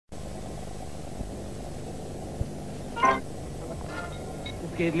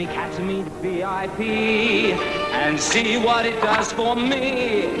give me Kattomeat VIP and see what it does for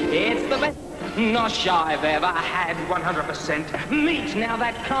me. It's the best nosh I've ever had. 100% Meat, now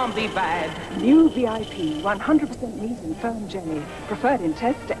that can't be bad. New VIP, 100% meat and firm jelly. Preferred in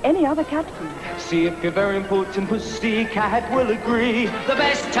taste to any other cat food. See if your very important pussycat will agree. The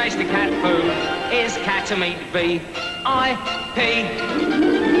best tasting cat food is Kattomeat VIP.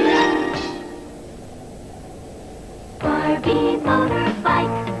 Barbie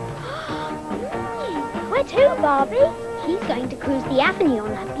motorbike. Where to, Barbie? She's going to cruise the avenue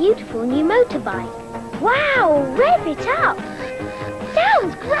on her beautiful new motorbike. Wow, rev it up!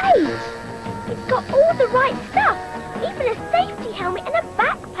 Sounds great! It's got all the right stuff, even a safety helmet and a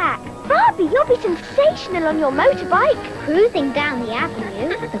backpack. Barbie, you'll be sensational on your motorbike. Cruising down the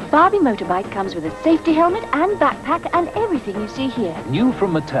avenue. The Barbie motorbike comes with a safety helmet and backpack and everything you see here. New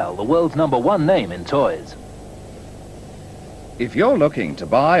from Mattel, the world's #1 name in toys. If you're looking to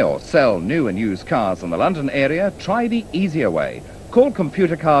buy or sell new and used cars in the London area, try the easier way. Call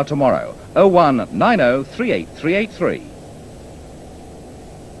Computer Car tomorrow, 0190 38383.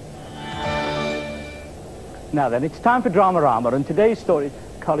 Now then, it's time for Dramarama, and today's story...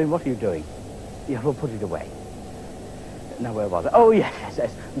 Colin, what are you doing? Yeah, we'll put it away. Now, where was it? Oh, yes,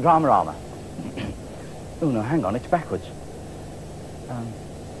 Dramarama. Oh, no, hang on, it's backwards.